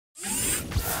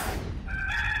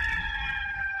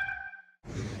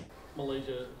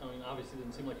MiLaysia, I mean, obviously it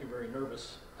didn't seem like you're very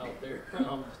nervous out there.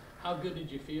 How good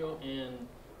did you feel, and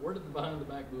where did the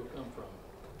behind-the-back move come from?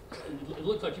 It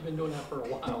looks like you've been doing that for a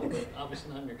while, but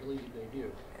obviously not in your collegiate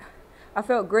debut. I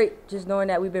felt great just knowing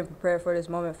that we've been prepared for this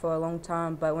moment for a long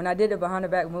time. But when I did the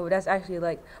behind-the-back move, that's actually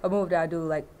like a move that I do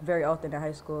like very often in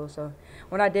high school. So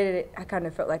when I did it, I kind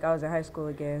of felt like I was in high school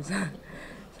again. So.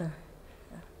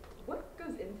 What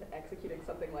goes into executing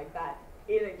something like that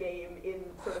in a game in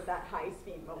sort of that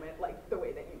high-speed moment, like the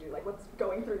way that you do? Like, what's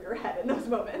going through your head in those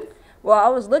moments? Well, I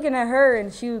was looking at her,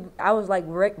 and I was like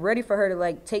ready for her to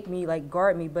like take me, like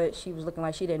guard me, but she was looking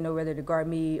like she didn't know whether to guard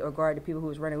me or guard the people who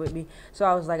was running with me. So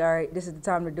I was like, all right, this is the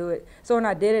time to do it. So when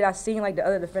I did it, I seen like the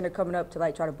other defender coming up to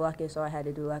like try to block it, so I had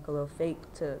to do like a little fake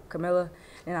to Camilla,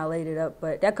 and I laid it up.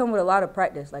 But that come with a lot of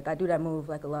practice. Like I do that move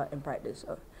like a lot in practice.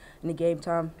 So in the game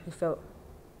time, it felt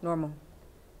normal.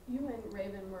 You and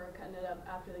Raven were cutting it up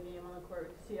after the game on the court.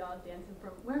 We could see y'all dancing from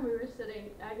where we were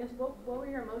sitting. I guess what were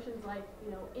your emotions like?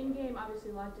 You know, in game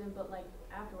obviously locked in, but like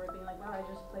afterward, being like, wow, I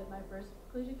just played my first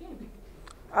collegiate game.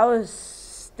 I was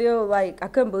still like I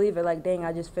couldn't believe it. Like dang,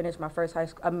 I just finished my first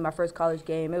my first college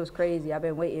game. It was crazy. I've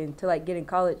been waiting to like get in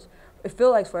college. It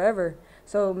felt like forever.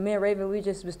 So me and Raven, we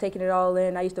just was taking it all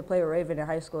in. I used to play with Raven in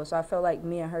high school, so I felt like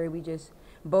me and her, we just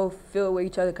both feel where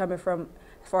each other coming from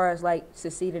as far as like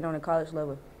succeeding on a college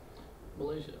level.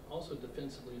 MiLaysia, also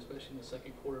defensively, especially in the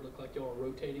second quarter, looked like y'all were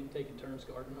rotating, taking turns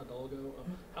guarding Hidalgo.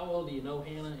 How well do you know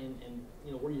Hannah, and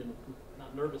you know, were you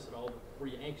not nervous at all, but were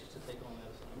you anxious to take on that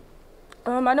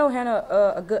assignment? I know Hannah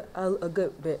a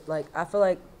good bit. Like I feel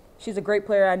like she's a great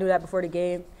player. I knew that before the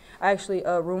game. I actually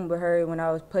roomed with her when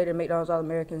I was played at McDonald's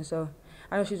All-American, so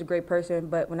I know she's a great person.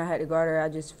 But when I had to guard her, I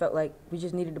just felt like we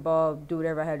just needed the ball, do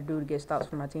whatever I had to do to get stops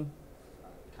for my team.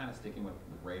 Kind of sticking with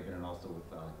Raven and also with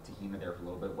Tahima there for a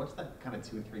little bit. What's that kind of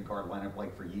 2-3 guard lineup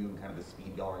like for you, and kind of the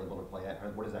speed y'all are able to play at?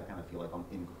 What does that kind of feel like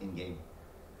in game?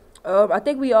 I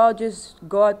think we all just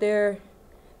go out there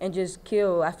and just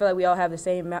kill. I feel like we all have the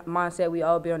same mindset. We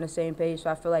all be on the same page. So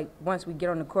I feel like once we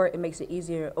get on the court, it makes it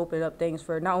easier to open up things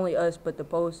for not only us but the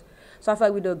post. So I feel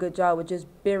like we do a good job with just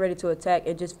being ready to attack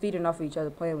and just feeding off of each other,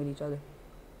 playing with each other.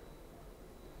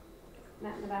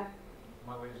 Matt in the back.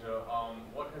 MiLaysia,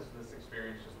 what has this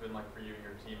experience just been like for you and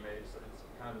your teammates? It's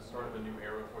kind of the start of a new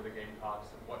era for the Gamecocks.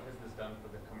 What has this done for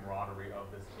the camaraderie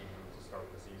of this team to start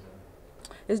the season?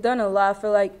 It's done a lot. I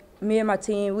feel like me and my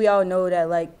team, we all know that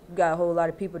like we got a whole lot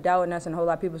of people doubting us and a whole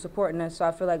lot of people supporting us. So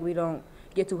I feel like we don't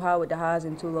get too high with the highs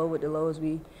and too low with the lows.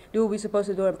 We do what we're supposed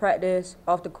to do in practice,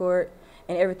 off the court,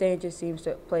 and everything just seems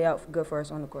to play out good for us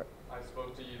on the court. I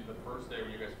spoke to you the first day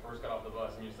when you guys first got off the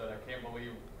bus, and you said, I can't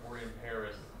believe we're in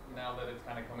Paris. Now that it's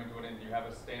kind of coming to an end, do you have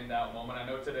a standout moment? I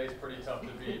know today's pretty tough to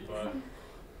beat, but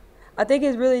I think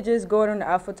it's really just going on the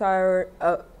Alpha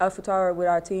Tower with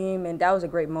our team, and that was a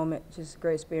great moment, just a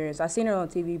great experience. I seen it on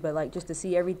TV, but like just to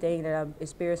see everything that I'm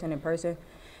experiencing in person,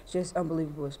 it's just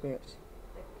unbelievable experience.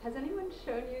 Has anyone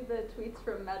shown you the tweets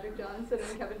from Magic Johnson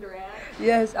and Kevin Durant?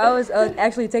 Yes, I was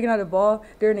actually taking out the ball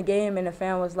during the game, and the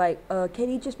fan was like,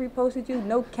 Katie just reposted you,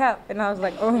 no cap. And I was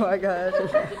like, oh my gosh.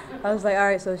 I was like, all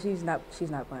right, so she's not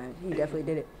playing. He definitely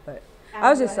did it, but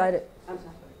I was excited. I'm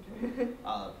sorry.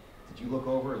 Did you look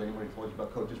over, or did anybody told you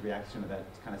about Coach's reaction to that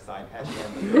kind of side patch?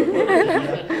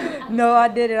 No, I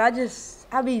didn't.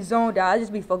 I be zoned out. I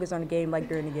just be focused on the game, like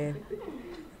during the game.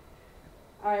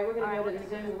 All right, we're going to go to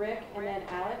Zoom, Rick, and then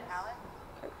Alex. All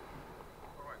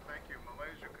right, thank you.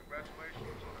 MiLaysia,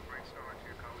 congratulations on a great start to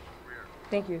your college career.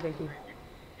 Thank you, thank you.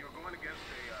 You're going against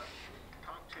a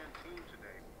top 10 team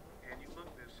today, and you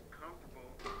looked as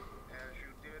comfortable as you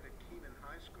did at Kenan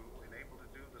High School and able to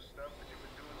do the stuff that you've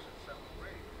been doing since 7th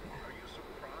grade. Are you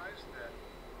surprised that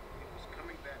it was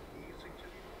coming that easy to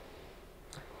you?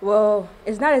 Well,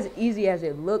 it's not as easy as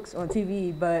it looks on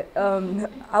TV, but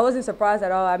I wasn't surprised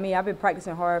at all. I mean, I've been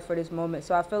practicing hard for this moment,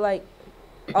 so I feel like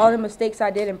all the mistakes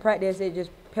I did in practice, it just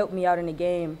helped me out in the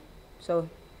game. So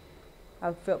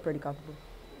I felt pretty comfortable.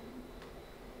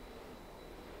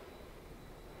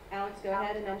 Alex, go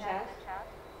ahead, and then Chaz.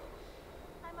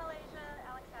 Hi, MiLaysia.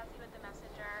 Alex Hassey with The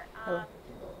Messenger. Hello.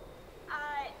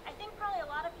 I think probably a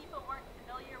lot of people weren't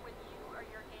familiar with you or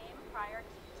your game prior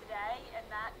to today and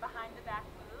that behind-the-back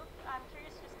move. I'm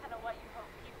curious just kind of what you hope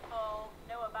people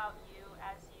know about you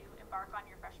as you embark on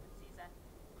your freshman season.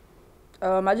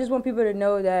 I just want people to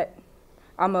know that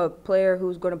I'm a player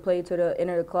who's going to play till the end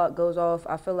of the clock goes off.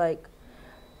 I feel like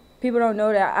people don't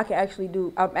know that I'm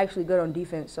actually good on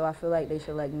defense, so I feel like they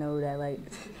should like know that like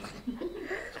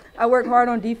I work hard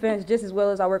on defense just as well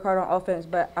as I work hard on offense,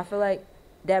 but I feel like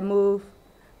that move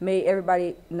made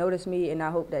everybody notice me, and I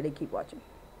hope that they keep watching.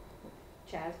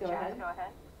 Chaz, go ahead. You know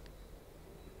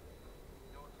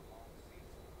it's a long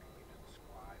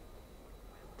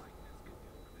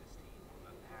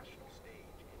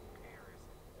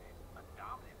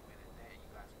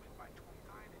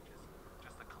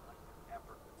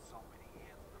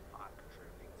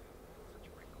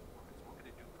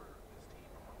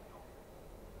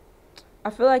I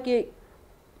feel like it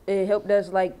helped us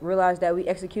like realize that we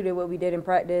executed what we did in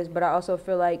practice, but I also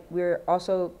feel like we're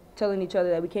also telling each other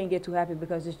that we can't get too happy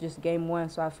because it's just game one.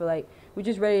 So I feel like we're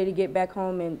just ready to get back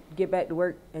home and get back to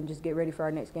work and just get ready for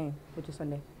our next game, which is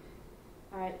Sunday.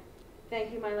 All right.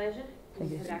 Thank you, MiLaysia.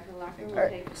 Thank you. Head back to the locker room. All We'll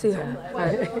right. take See ya.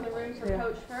 questions in the room for Yeah.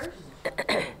 Coach first.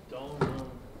 Don't,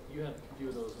 you had a few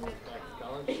of those when you back in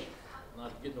college. Not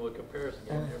to get into a comparison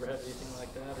game. You ever had anything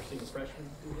like that or seen a freshman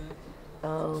do that?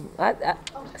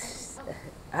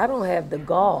 I don't have the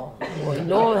gall, or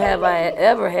nor have I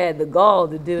ever had the gall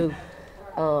to do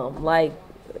like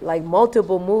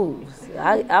multiple moves.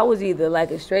 I was either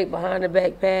like a straight behind the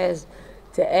back pass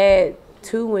to add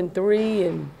 2 and 3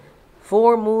 and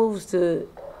 4 moves to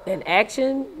an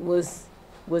action was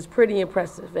pretty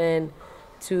impressive, and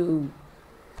to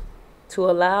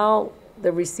allow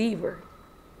the receiver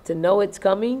to know it's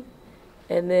coming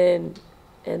and then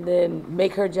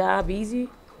make her job easy.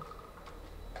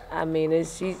 I mean,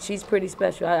 she's pretty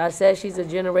special. I said she's a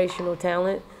generational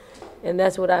talent, and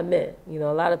that's what I meant. You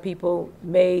know, a lot of people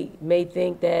may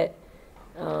think that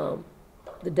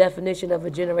the definition of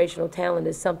a generational talent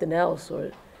is something else,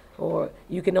 or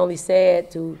you can only say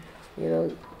it to, you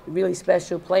know, really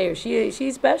special players.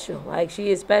 She's special. Like,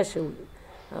 she is special.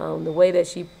 The way that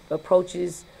she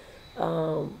approaches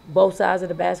both sides of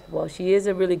the basketball. She is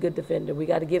a really good defender. We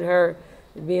got to get her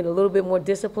being a little bit more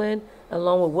disciplined,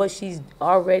 along with what she's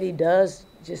already does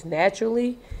just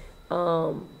naturally.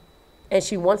 And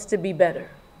she wants to be better.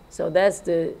 So that's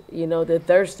the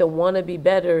thirst to want to be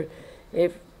better.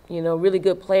 If, really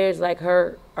good players like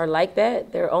her are like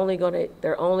that, they're only gonna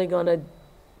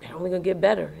get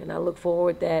better. And I look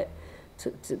forward to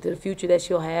the future that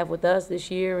she'll have with us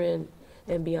this year and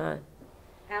beyond.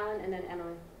 Alan, and then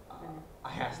Emily.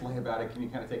 I asked Lay about it. Can you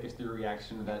kind of take us through your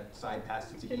reaction to that side pass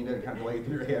to Tahina and kind of lay it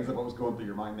through your hands of what was going through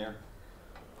your mind there?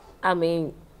 I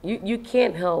mean, you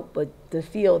can't help but to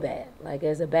feel that. Like,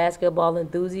 as a basketball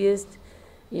enthusiast,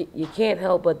 you can't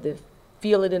help but to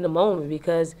feel it in the moment,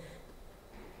 because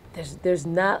there's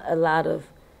not a lot of,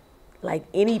 like,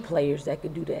 any players that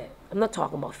could do that. I'm not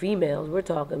talking about females. We're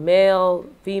talking male,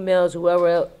 females,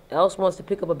 whoever else wants to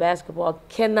pick up a basketball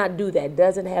cannot do that,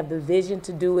 doesn't have the vision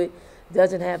to do it,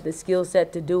 doesn't have the skill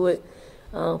set to do it.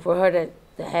 For her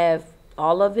to have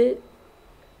all of it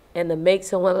and to make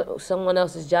someone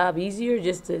else's job easier,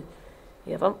 just to,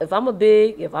 if I'm a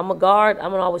big, if I'm a guard,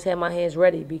 I'm gonna always have my hands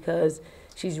ready, because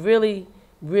she's really,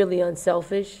 really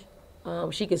unselfish.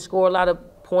 She can score a lot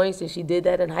of points, and she did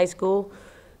that in high school,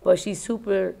 but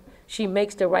she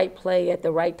makes the right play at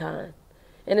the right time.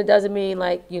 And it doesn't mean,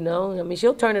 like,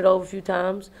 she'll turn it over a few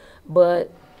times,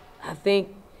 but I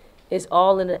think it's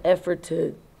all in an effort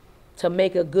to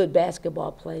make a good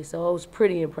basketball play. So it was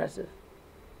pretty impressive.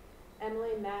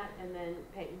 Emily, Matt, and then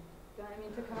Peyton. I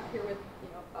mean, to come up here with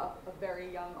a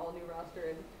very young, all-new roster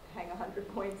and hang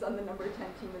 100 points on the number 10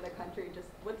 team in the country, just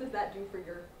what does that do for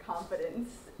your confidence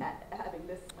at having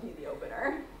this be the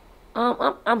opener?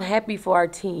 I'm happy for our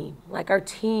team. Like, our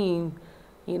team,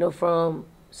 from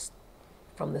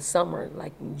the summer,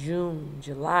 like in June,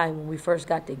 July, when we first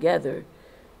got together,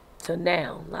 to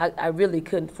now. I really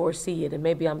couldn't foresee it, and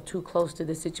maybe I'm too close to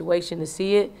the situation to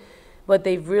see it, but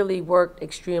they've really worked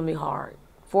extremely hard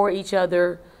for each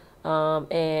other,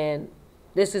 and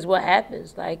this is what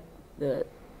happens. Like, the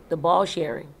ball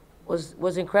sharing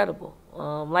was incredible.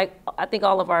 Like, I think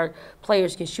all of our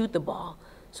players can shoot the ball,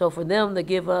 so for them to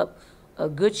give up a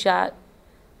good shot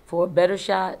for a better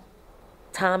shot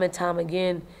time and time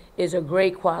again is a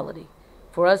great quality.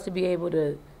 For us to be able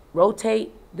to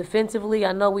rotate defensively,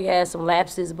 I know we had some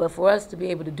lapses, but for us to be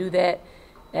able to do that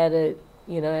in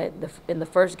the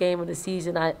first game of the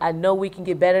season, I know we can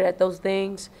get better at those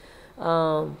things.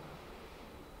 And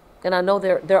I know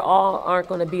they're all aren't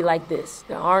going to be like this.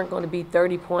 There aren't going to be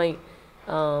 30-point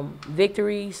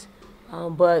victories,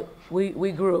 but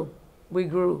we grew. We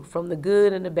grew from the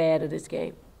good and the bad of this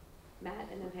game. Matt,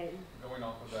 and then Peyton. Going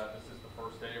off of that, this is the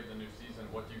first day of the new season.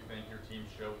 What do you think your team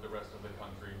showed the rest of the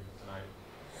country tonight?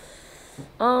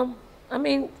 I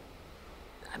mean,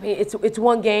 it's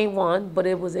one game won, but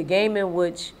it was a game in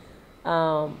which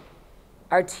our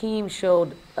team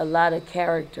showed a lot of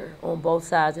character on both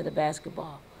sides of the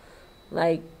basketball.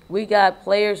 Like, we got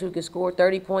players who could score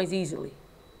 30 points easily.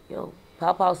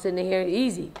 Pawpaw's sitting here,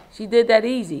 easy. She did that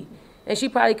easy. And she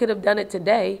probably could have done it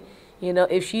today,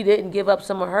 if she didn't give up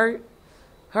some of her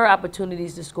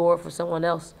opportunities to score for someone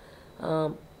else. I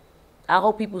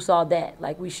hope people saw that.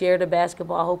 Like, we share the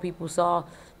basketball. I hope people saw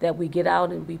that we get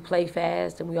out and we play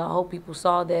fast. And I hope people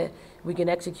saw that we can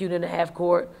execute in the half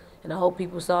court. And I hope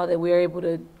people saw that we're able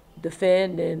to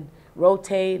defend and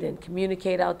rotate and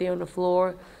communicate out there on the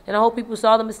floor. And I hope people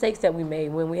saw the mistakes that we made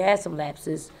when we had some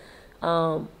lapses.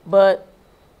 But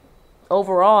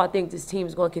overall, I think this team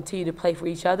is going to continue to play for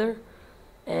each other.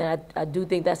 And I do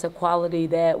think that's a quality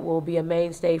that will be a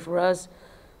mainstay for us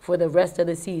for the rest of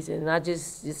the season. And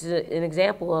this is an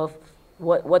example of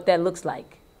what that looks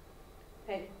like.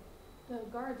 Hey. The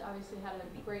guards obviously had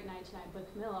a great night tonight, but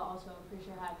Camilla also, I'm pretty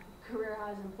sure, had career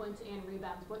highs in points and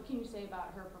rebounds. What can you say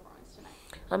about her performance tonight?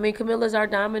 I mean, Camilla's our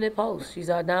dominant post. She's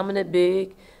our dominant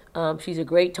big. She's a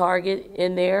great target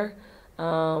in there,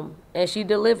 and she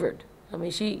delivered. I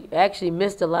mean, she actually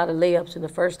missed a lot of layups in the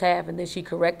first half, and then she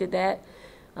corrected that.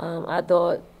 I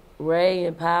thought Ray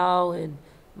and Powell and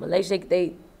MiLaysia,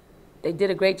 they did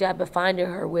a great job of finding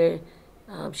her where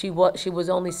she was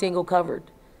only single covered.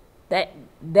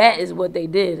 That is what they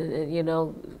did, and you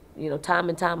know, time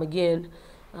and time again.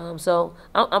 So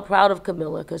I'm proud of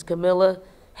Camilla because Camilla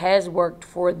has worked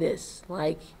for this.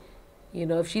 Like,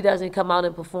 if she doesn't come out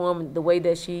and perform the way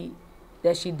that she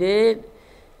did,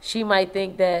 she might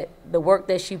think that the work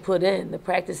that she put in, the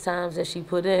practice times that she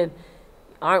put in,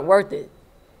 aren't worth it.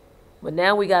 But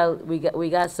now we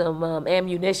got some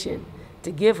ammunition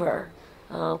to give her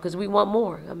because we want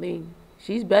more. I mean,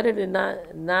 she's better than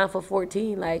 9 for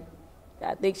 14. Like,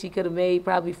 I think she could have made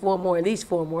probably at least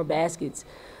four more baskets.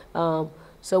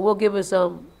 So we'll give her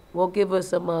some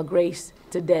grace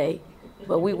today,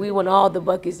 but we want all the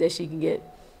buckets that she can get.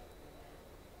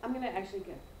 I'm gonna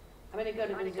go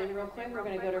to the Zoom real quick. We're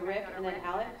gonna go to Rick and then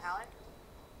Alex.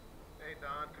 Hey,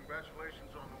 Don, congratulations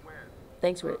on the win.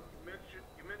 Thanks, Rick.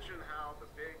 You mentioned how the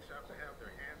bigs have to have their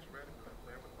hands ready for the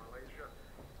play with MiLaysia.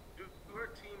 Do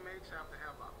her teammates have to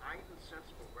have a heightened sense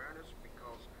of awareness?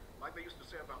 Because, like they used to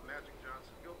say about Magic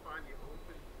Johnson, he'll find you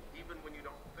open even when you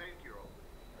don't think you're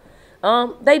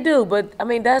open. They do, but I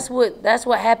mean that's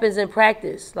what happens in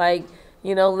practice. Like,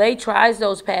 Lay tries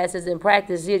those passes in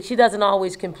practice. She doesn't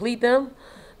always complete them,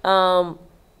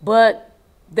 but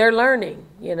they're learning,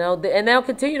 and they'll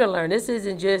continue to learn. This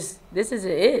isn't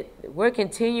it. We're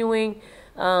continuing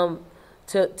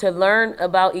to learn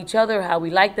about each other, how we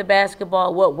like the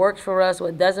basketball, what works for us,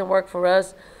 what doesn't work for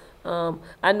us.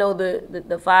 I know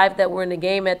the 5 that were in the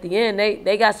game at the end,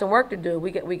 they got some work to do.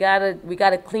 We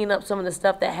gotta clean up some of the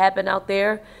stuff that happened out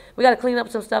there. We gotta clean up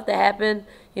some stuff that happened,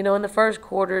 in the first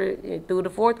quarter through the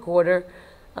fourth quarter.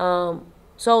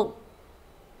 So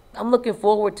I'm looking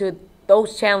forward to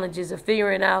those challenges of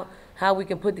figuring out how we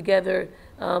can put together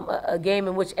a game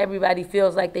in which everybody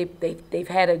feels like they've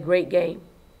had a great game.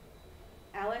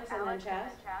 Alex and then Chaz.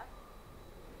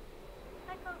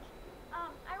 Hi, Coach.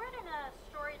 I read in a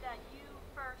story that you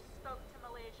first spoke to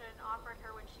MiLaysia and offered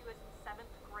her when she was in 7th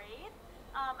grade.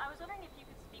 I was wondering if you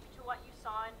could speak to what you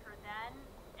saw in her then,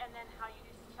 and then how you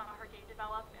saw her game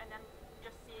develop, and then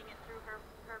just seeing it through her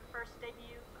first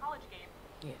debut college game.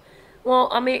 Yeah. Well,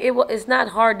 I mean, it's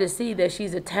not hard to see that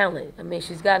she's a talent. I mean,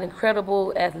 she's got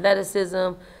incredible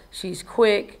athleticism. She's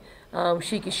quick.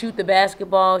 She can shoot the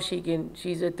basketball. She's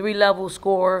a 3-level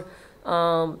scorer.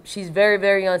 She's very,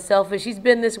 very unselfish. She's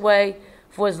been this way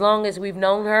for as long as we've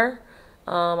known her.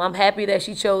 I'm happy that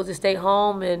she chose to stay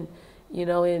home and,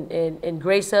 and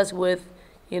grace us with,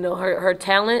 her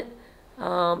talent.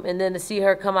 And then to see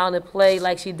her come out and play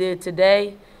like she did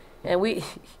today. And we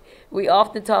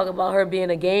often talk about her being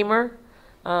a gamer.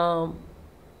 And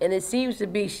it seems to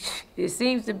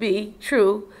be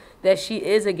true that she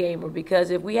is a gamer,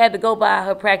 because if we had to go by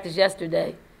her practice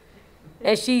yesterday,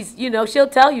 and she's, she'll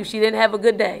tell you she didn't have a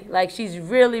good day. Like, she's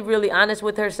really, really honest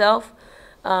with herself.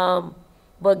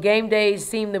 But game days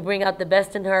seem to bring out the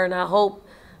best in her, and I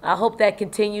hope that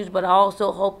continues. But I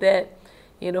also hope that,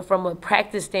 from a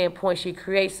practice standpoint, she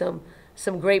creates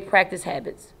some great practice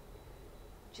habits.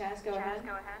 Chaz, go ahead. Hey,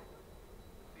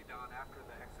 Don, after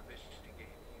the exhibition game,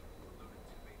 you alluded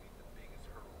to maybe the biggest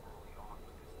hurdle early on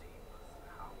with this team was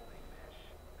how will they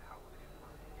mesh, how will they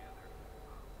work together,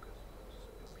 because new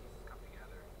pieces come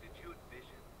together. Did you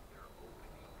envision their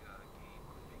opening game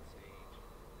on the big stage,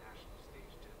 national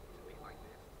stage, to be like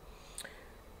this?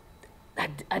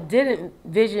 I didn't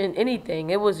envision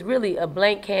anything. It was really a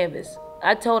blank canvas.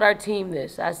 I told our team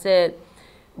this. I said,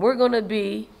 we're going to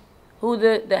be who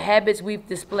the habits we've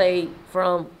displayed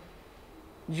from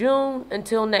June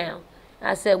until now.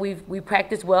 I said we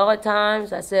practice well at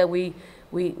times. I said we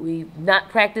not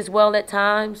practice well at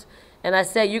times. And I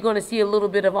said you're going to see a little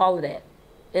bit of all of that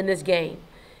in this game.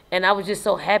 And I was just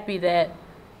so happy that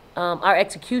our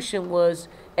execution was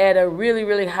at a really,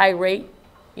 really high rate,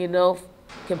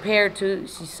 compared to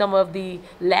some of the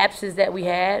lapses that we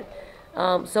had.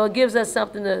 So it gives us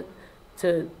something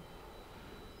to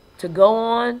go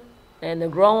on. and to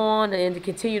grow on and to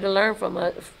continue to learn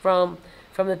from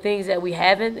the things that we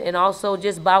haven't, and also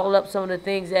just bottle up some of the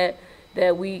things that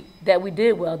we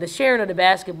did well. The sharing of the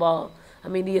basketball, I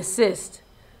mean, the assist,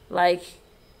 like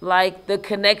the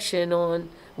connection on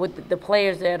with the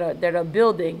players that are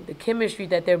building, the chemistry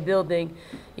that they're building,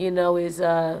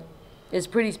 is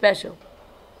pretty special.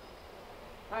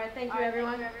 All right, thank you,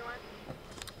 everyone.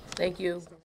 Thank you.